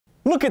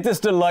Look at this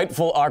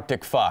delightful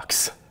Arctic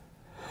fox.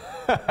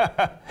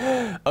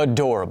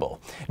 Adorable.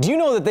 Do you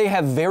know that they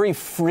have very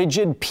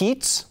frigid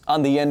peats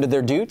on the end of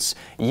their dutes?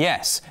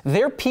 Yes,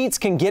 their peats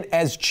can get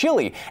as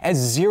chilly as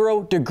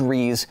 0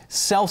 degrees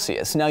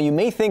Celsius. Now, you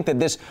may think that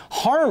this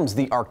harms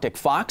the Arctic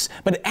fox,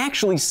 but it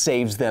actually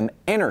saves them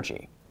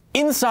energy.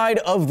 Inside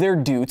of their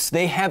dutes,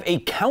 they have a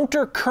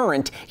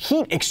counter-current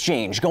heat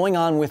exchange going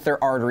on with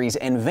their arteries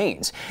and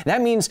veins. That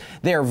means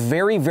they're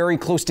very, very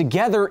close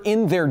together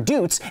in their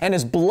dutes, and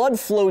as blood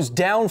flows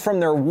down from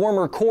their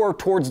warmer core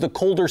towards the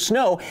colder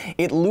snow,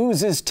 it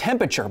loses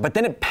temperature, but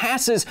then it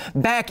passes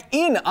back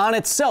in on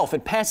itself.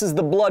 It passes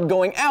the blood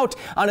going out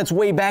on its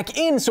way back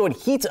in, so it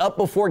heats up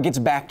before it gets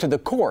back to the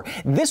core.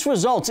 This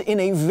results in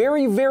a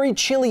very, very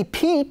chilly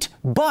peat,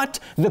 but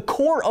the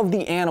core of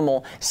the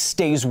animal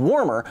stays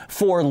warmer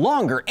for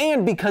longer,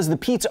 and because the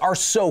peats are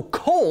so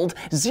cold,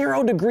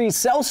 0 degrees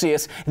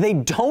Celsius, they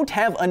don't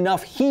have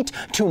enough heat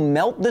to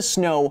melt the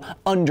snow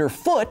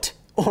underfoot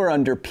or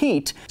under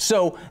peat,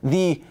 so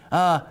their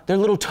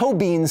little toe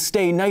beans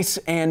stay nice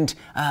and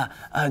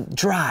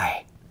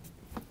dry.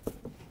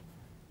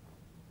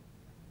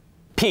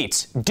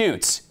 Peats,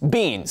 dutes,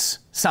 beans,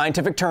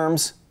 scientific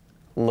terms,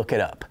 look it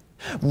up.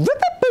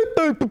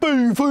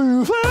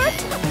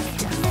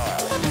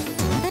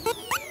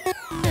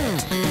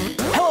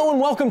 And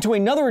welcome to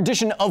another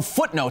edition of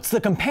Footnotes, the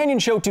companion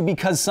show to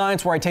Because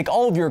Science, where I take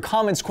all of your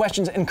comments,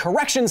 questions, and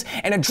corrections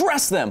and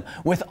address them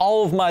with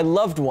all of my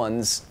loved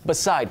ones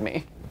beside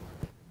me.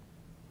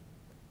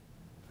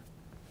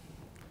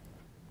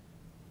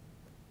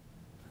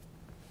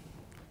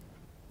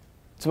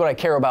 It's what I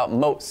care about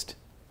most.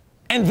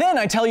 And then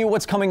I tell you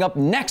what's coming up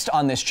next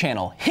on this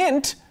channel.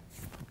 Hint,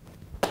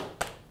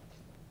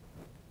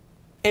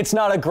 it's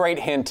not a great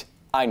hint,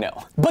 I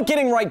know. But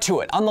getting right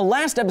to it, on the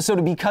last episode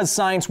of Because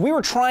Science, we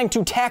were trying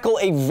to tackle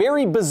a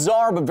very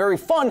bizarre but very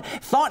fun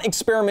thought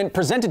experiment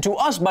presented to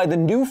us by the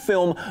new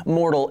film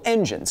Mortal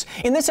Engines.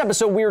 In this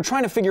episode, we were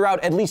trying to figure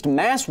out, at least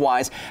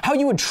mass-wise, how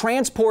you would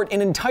transport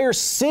an entire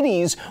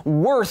city's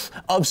worth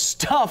of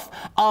stuff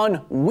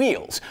on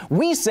wheels.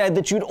 We said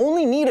that you'd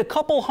only need a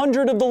couple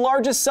hundred of the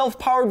largest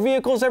self-powered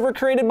vehicles ever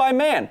created by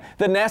man,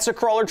 the NASA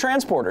crawler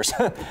transporters.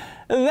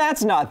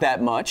 That's not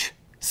that much.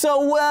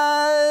 So,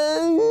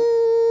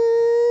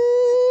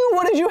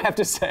 what did you have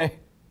to say?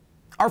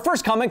 Our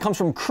first comment comes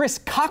from Chris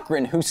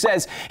Cochran, who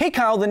says, "Hey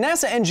Kyle, the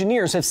NASA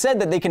engineers have said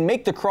that they can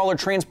make the crawler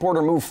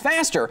transporter move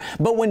faster,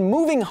 but when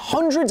moving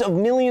hundreds of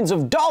millions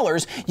of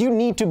dollars, you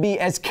need to be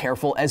as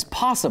careful as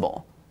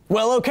possible."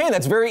 Well, okay,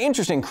 that's very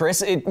interesting,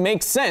 Chris. It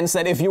makes sense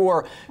that if you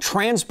are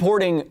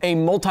transporting a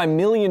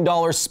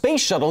multi-million-dollar space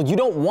shuttle, you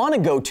don't want to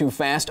go too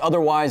fast,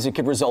 otherwise it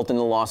could result in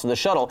the loss of the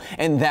shuttle,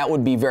 and that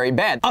would be very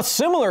bad. A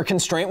similar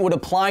constraint would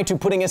apply to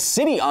putting a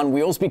city on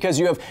wheels, because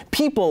you have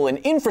people and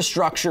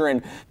infrastructure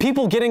and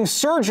people getting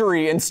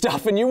surgery and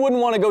stuff, and you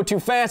wouldn't want to go too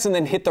fast and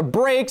then hit the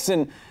brakes.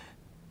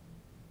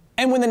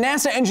 And when the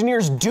NASA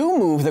engineers do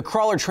move the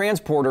crawler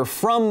transporter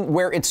from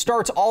where it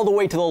starts all the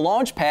way to the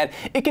launch pad,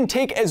 it can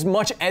take as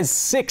much as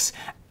 6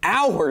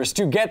 hours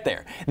to get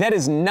there. That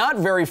is not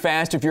very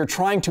fast if you're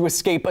trying to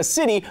escape a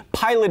city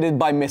piloted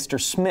by Mr.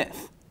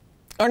 Smith.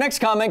 Our next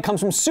comment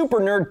comes from super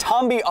nerd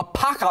Tomby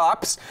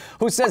Apocalypse,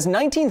 who says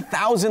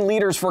 19,000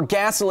 liters for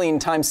gasoline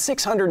times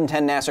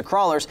 610 NASA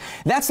crawlers.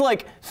 That's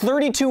like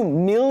 $32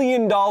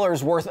 million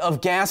worth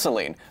of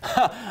gasoline.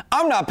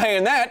 I'm not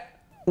paying that.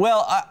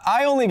 Well,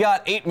 I only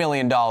got $8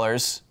 million,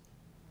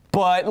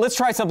 but let's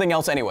try something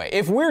else anyway.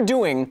 If we're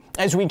doing,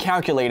 as we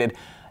calculated,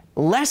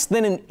 less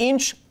than an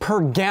inch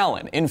per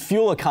gallon in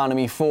fuel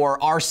economy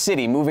for our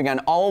city moving on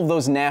all of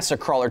those NASA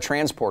crawler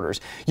transporters,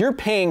 you're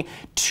paying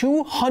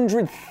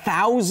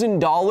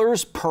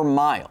 $200,000 per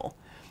mile.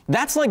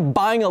 That's like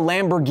buying a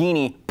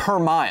Lamborghini per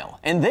mile,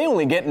 and they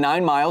only get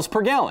 9 miles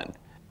per gallon.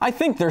 I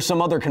think there's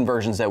some other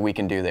conversions that we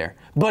can do there.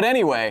 But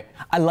anyway,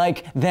 I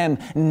like them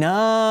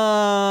numbs.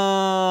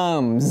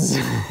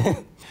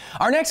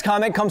 Our next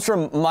comment comes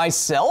from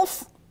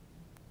myself,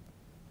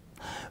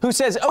 who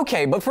says,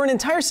 okay, but for an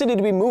entire city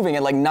to be moving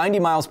at like 90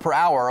 miles per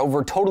hour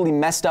over totally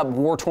messed up,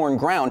 war-torn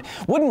ground,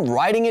 wouldn't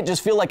riding it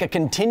just feel like a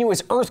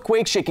continuous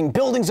earthquake, shaking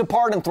buildings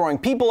apart and throwing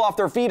people off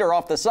their feet or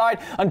off the side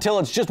until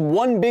it's just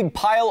one big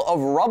pile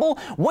of rubble?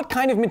 What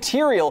kind of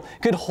material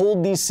could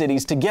hold these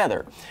cities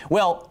together?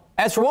 Well,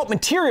 as for what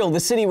material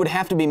the city would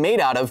have to be made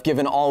out of,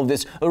 given all of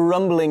this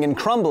rumbling and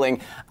crumbling,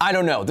 I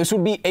don't know. This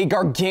would be a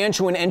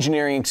gargantuan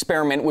engineering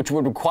experiment which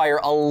would require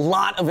a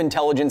lot of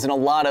intelligence and a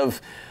lot of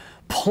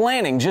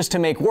planning just to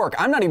make work.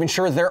 I'm not even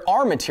sure there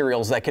are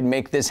materials that could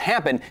make this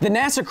happen. The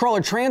NASA crawler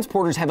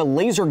transporters have a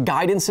laser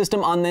guidance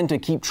system on them to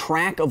keep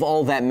track of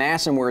all that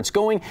mass and where it's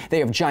going. They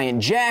have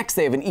giant jacks,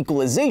 they have an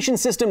equalization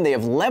system, they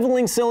have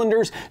leveling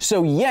cylinders.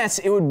 So yes,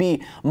 it would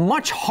be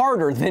much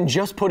harder than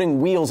just putting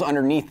wheels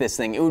underneath this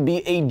thing. It would be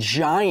a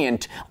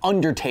giant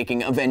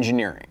undertaking of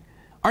engineering.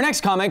 Our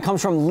next comment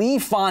comes from Lee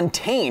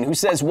Fontaine, who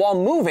says, while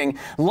moving,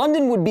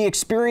 London would be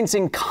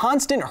experiencing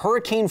constant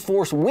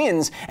hurricane-force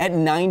winds at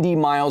 90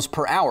 miles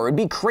per hour. It'd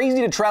be crazy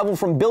to travel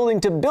from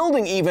building to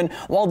building even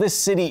while this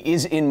city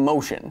is in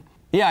motion.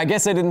 Yeah, I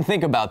guess I didn't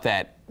think about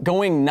that.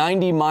 Going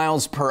 90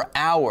 miles per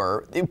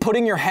hour,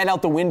 putting your head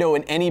out the window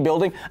in any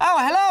building. Oh,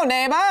 hello,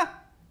 neighbor.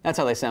 That's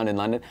how they sound in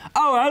London.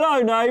 Oh,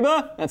 hello,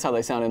 neighbor. That's how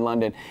they sound in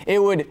London.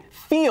 It would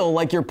feel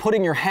like you're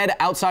putting your head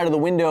outside of the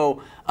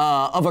window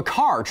of a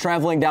car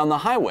traveling down the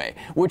highway,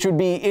 which would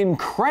be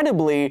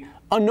incredibly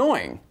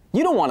annoying.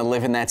 You don't want to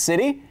live in that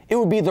city. It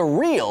would be the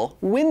real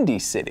Windy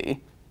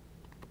City.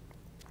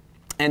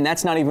 And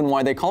that's not even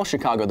why they call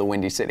Chicago the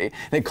Windy City.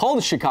 They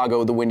called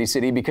Chicago the Windy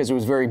City because it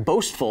was very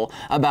boastful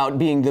about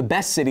being the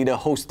best city to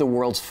host the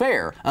World's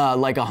Fair,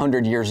 like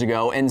 100 years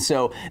ago. And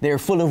so they're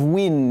full of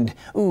wind.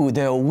 Ooh,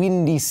 they're a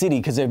windy city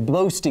because they're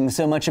boasting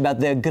so much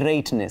about their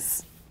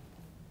greatness.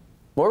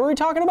 What were we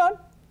talking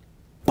about?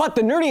 But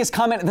the nerdiest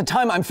comment at the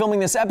time I'm filming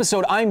this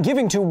episode, I'm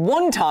giving to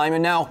one-time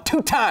and now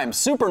two-time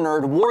super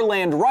nerd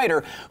Warland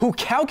writer who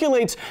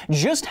calculates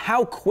just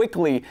how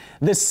quickly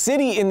the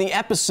city in the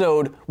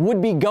episode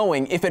would be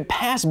going if it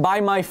passed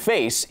by my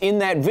face in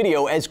that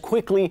video as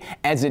quickly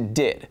as it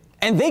did.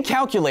 And they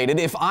calculated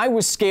if I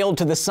was scaled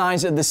to the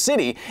size of the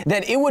city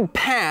that it would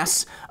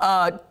pass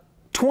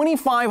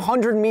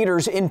 2,500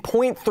 meters in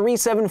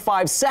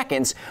 0.375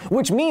 seconds,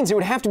 which means it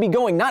would have to be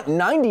going not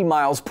 90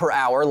 miles per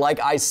hour like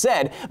I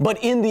said, but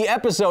in the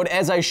episode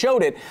as I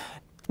showed it,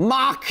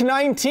 Mach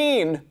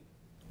 19.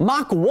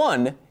 Mach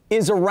 1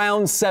 is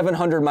around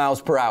 700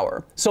 miles per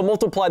hour. So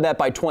multiply that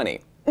by 20.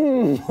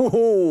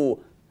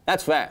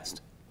 That's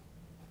fast.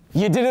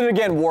 You did it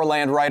again,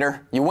 Warland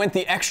writer. You went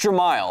the extra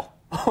mile.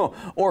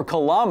 Or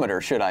kilometer,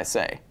 should I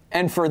say.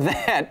 And for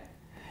that,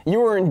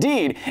 you are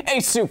indeed a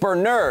super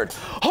nerd.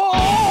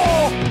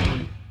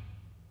 Oh!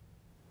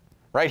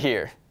 Right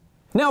here.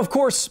 Now, of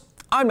course,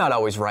 I'm not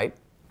always right.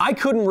 I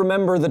couldn't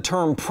remember the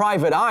term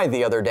private eye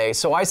the other day,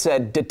 so I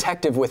said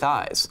detective with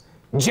eyes.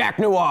 Jack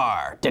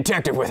Noir,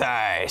 detective with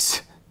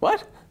eyes.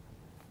 What?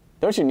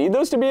 Don't you need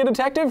those to be a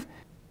detective?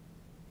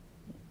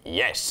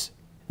 Yes.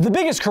 The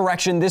biggest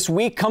correction this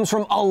week comes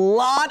from a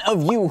lot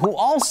of you who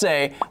all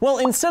say, well,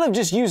 instead of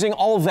just using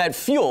all of that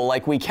fuel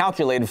like we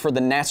calculated for the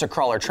NASA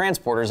crawler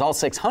transporters, all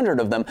 600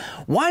 of them,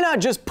 why not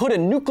just put a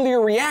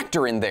nuclear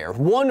reactor in there?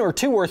 1 or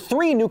 2 or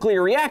 3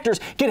 nuclear reactors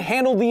could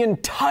handle the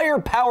entire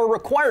power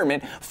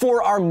requirement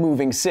for our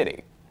moving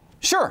city.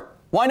 Sure.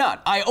 Why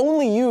not? I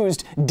only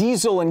used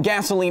diesel and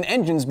gasoline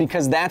engines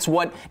because that's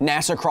what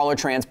NASA crawler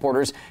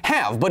transporters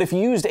have. But if you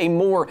used a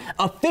more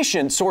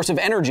efficient source of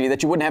energy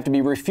that you wouldn't have to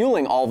be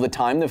refueling all the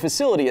time, the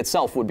facility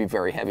itself would be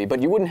very heavy.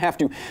 But you wouldn't have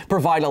to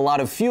provide a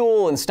lot of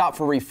fuel and stop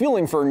for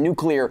refueling for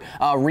nuclear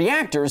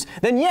reactors,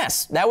 then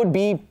yes, that would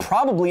be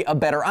probably a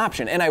better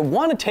option. And I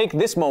want to take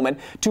this moment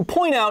to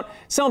point out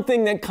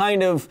something that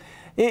kind of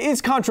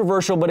it's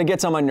controversial, but it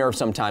gets on my nerves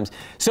sometimes.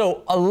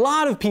 So a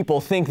lot of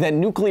people think that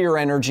nuclear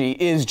energy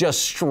is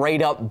just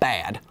straight up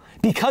bad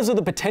because of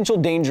the potential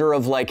danger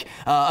of like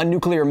a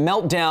nuclear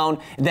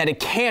meltdown, that it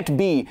can't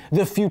be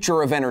the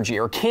future of energy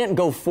or can't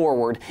go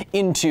forward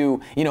into,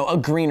 a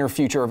greener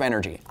future of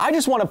energy. I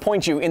just want to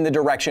point you in the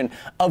direction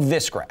of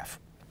this graph.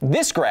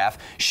 This graph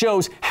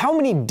shows how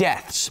many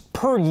deaths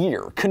per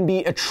year can be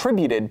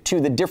attributed to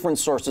the different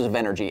sources of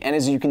energy. And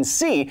as you can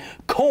see,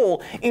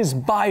 coal is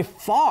by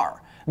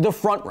far the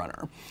front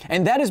runner.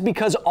 And that is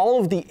because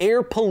all of the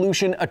air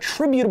pollution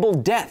attributable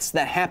deaths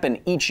that happen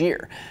each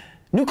year.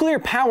 Nuclear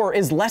power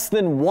is less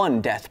than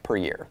 1 death per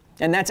year,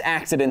 and that's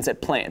accidents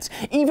at plants.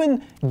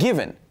 Even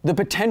given the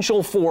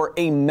potential for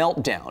a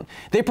meltdown,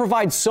 they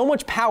provide so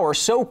much power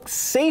so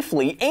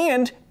safely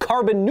and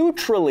carbon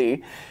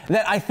neutrally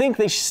that I think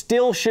they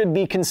still should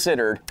be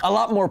considered a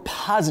lot more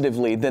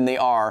positively than they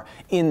are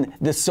in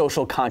the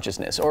social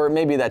consciousness, or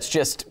maybe that's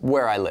just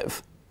where I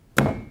live.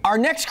 Our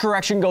next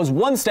correction goes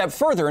one step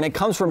further, and it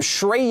comes from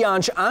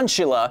Shreyansh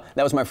Anshila,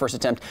 that was my first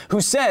attempt,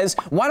 who says,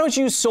 why don't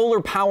you use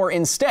solar power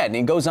instead? And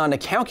he goes on to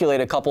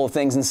calculate a couple of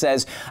things and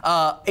says,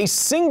 a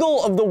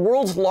single of the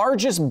world's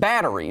largest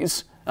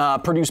batteries,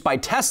 produced by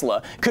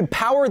Tesla, could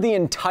power the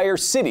entire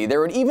city.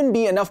 There would even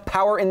be enough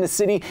power in the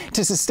city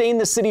to sustain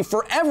the city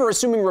forever,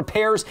 assuming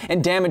repairs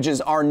and damages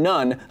are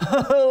none.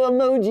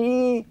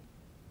 Emoji.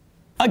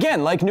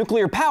 Again, like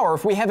nuclear power,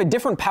 if we have a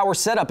different power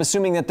setup,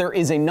 assuming that there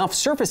is enough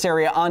surface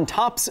area on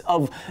tops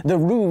of the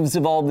roofs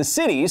of all the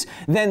cities,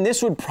 then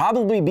this would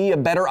probably be a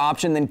better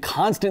option than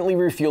constantly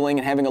refueling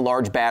and having a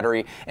large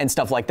battery and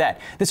stuff like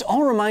that. This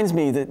all reminds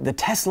me, the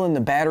Tesla and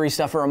the battery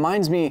stuff, it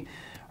reminds me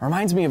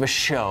of a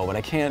show, but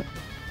I can't.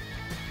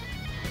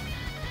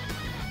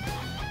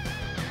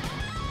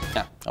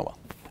 Oh well.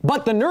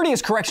 But the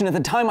nerdiest correction at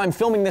the time I'm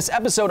filming this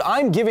episode,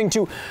 I'm giving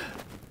to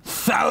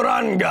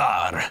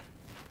Thaurangar,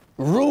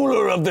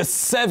 ruler of the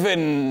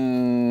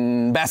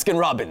 7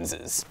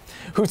 Baskin-Robbinses,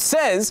 who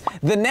says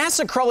the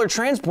NASA crawler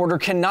transporter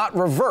cannot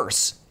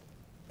reverse.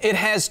 It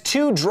has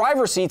 2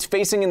 driver seats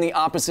facing in the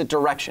opposite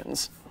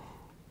directions.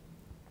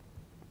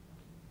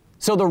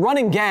 So the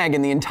running gag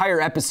in the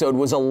entire episode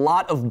was a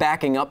lot of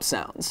backing up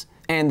sounds,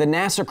 and the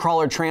NASA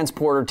crawler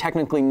transporter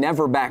technically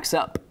never backs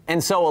up.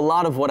 And so a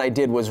lot of what I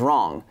did was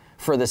wrong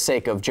for the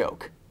sake of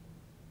joke.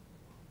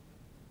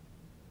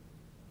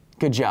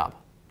 Good job.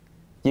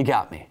 You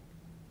got me.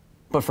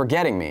 but for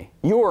getting me.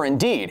 You are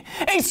indeed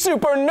a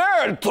super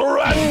nerd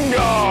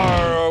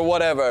trender, or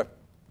whatever.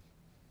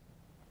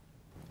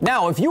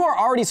 Now, if you are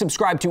already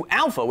subscribed to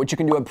Alpha, which you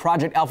can do at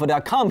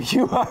projectalpha.com,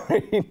 you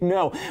already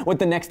know what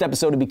the next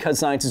episode of Because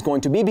Science is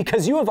going to be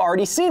because you have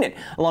already seen it,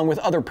 along with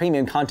other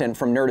premium content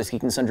from Nerdist,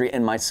 Geek and Sundry,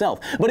 and myself.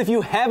 But if you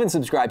haven't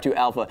subscribed to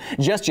Alpha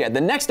just yet, the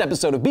next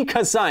episode of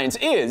Because Science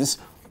is,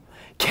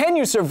 can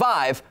you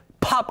survive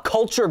pop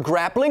culture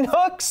grappling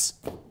hooks?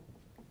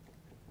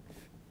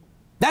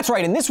 That's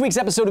right, in this week's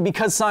episode of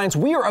Because Science,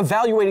 we are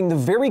evaluating the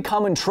very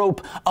common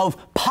trope of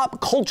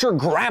pop culture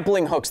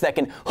grappling hooks that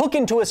can hook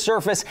into a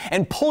surface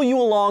and pull you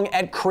along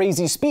at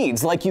crazy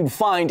speeds, like you'd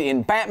find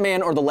in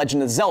Batman or The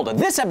Legend of Zelda.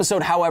 This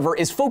episode, however,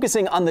 is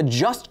focusing on the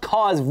Just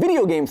Cause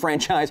video game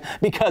franchise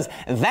because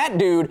that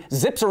dude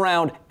zips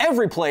around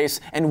every place,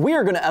 and we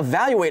are going to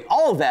evaluate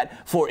all of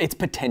that for its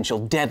potential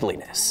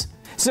deadliness.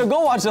 So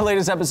go watch the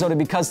latest episode of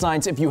Because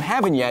Science if you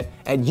haven't yet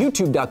at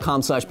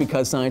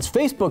youtube.com/BecauseScience,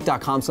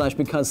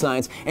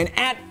 facebook.com/BecauseScience, and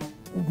at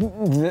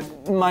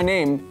my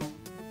name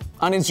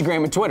on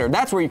Instagram and Twitter.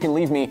 That's where you can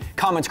leave me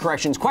comments,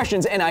 corrections,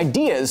 questions, and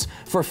ideas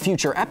for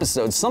future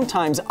episodes.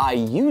 Sometimes I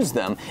use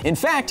them. In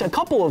fact, a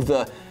couple of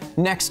the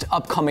next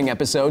upcoming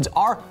episodes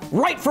are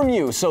right from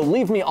you, so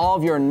leave me all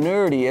of your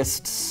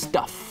nerdiest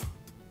stuff.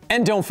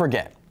 And don't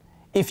forget,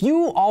 if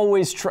you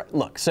always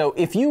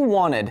if you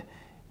wanted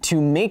to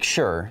make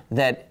sure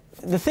that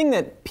the thing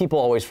that people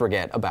always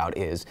forget about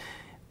is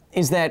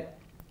that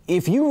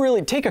if you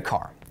really take a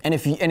car and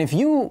if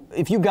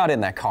you got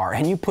in that car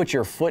and you put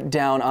your foot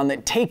down on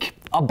take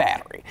a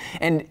battery,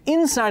 and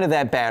inside of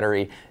that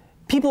battery,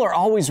 people are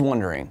always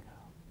wondering,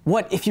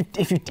 what if you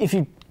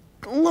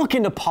look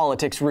into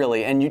politics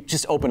really and you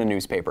just open a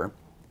newspaper,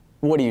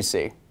 what do you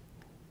see?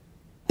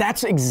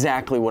 That's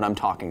exactly what I'm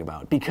talking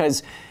about,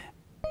 because